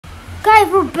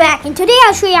Guys, we're back, and today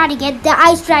I'll show you how to get the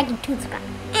Ice Dragon Tooth Crown.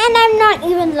 And I'm not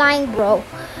even lying, bro.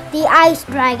 The Ice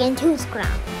Dragon Tooth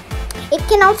Crown. It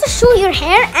can also show your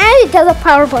hair, and it does a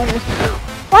power bonus.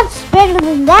 What's better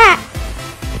than that?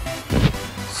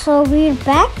 So we're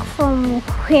back from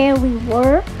where we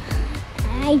were.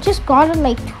 I just got it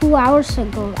like 2 hours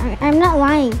ago. I'm not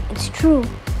lying. It's true.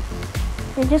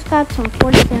 I just got some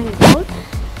 47 gold.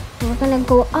 We're gonna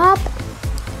go up,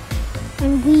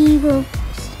 and we will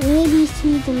maybe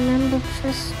see the member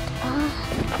chest.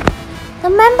 The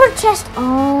member chest.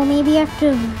 Oh, maybe I have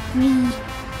to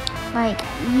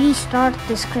restart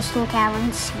this Crystal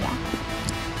Caverns. Yeah.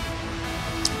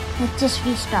 Let's just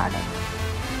restart it.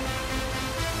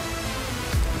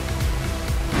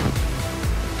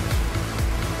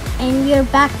 And we're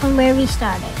back from where we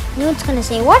started. You know it's gonna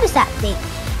say, what is that thing?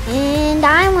 And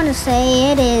I'm gonna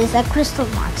say it is a crystal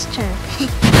monster.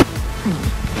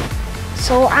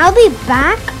 So I'll be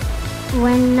back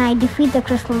when I defeat the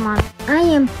crystal monster. I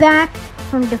am back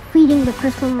from defeating the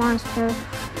crystal monster.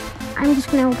 I'm just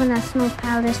gonna open that snow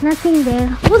pile. There's nothing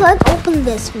there. Well, let's open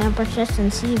this member chest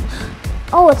and see.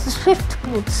 Oh, it's the Swift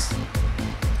Boots.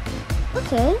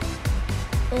 Okay.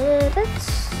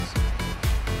 Let's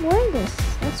wear this.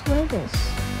 Let's wear this.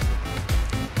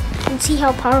 And see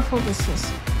how powerful this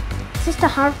is. Is this the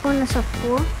hard bonus of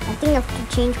 4? I think I have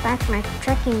to change back my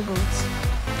trekking boots.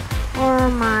 Or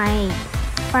my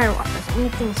firewalkers.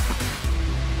 Anything's fine.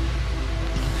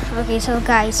 Okay, so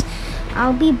guys,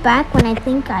 I'll be back when I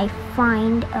think I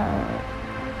find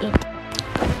it.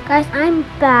 Guys, I'm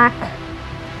back.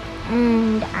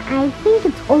 And I think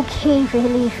it's okay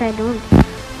really if I don't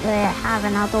have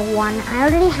another one. I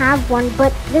already have one,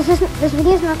 but this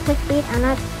video is not clickbait. I'm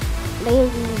not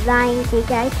lying to you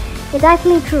guys. It's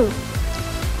actually true.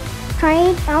 Try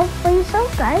it out for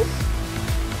yourself, guys.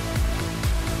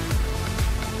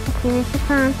 Okay, let's just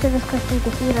answer this question to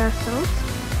heal ourselves.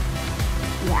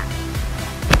 Yeah.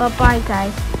 Bye-bye,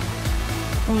 guys.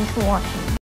 Thanks for watching.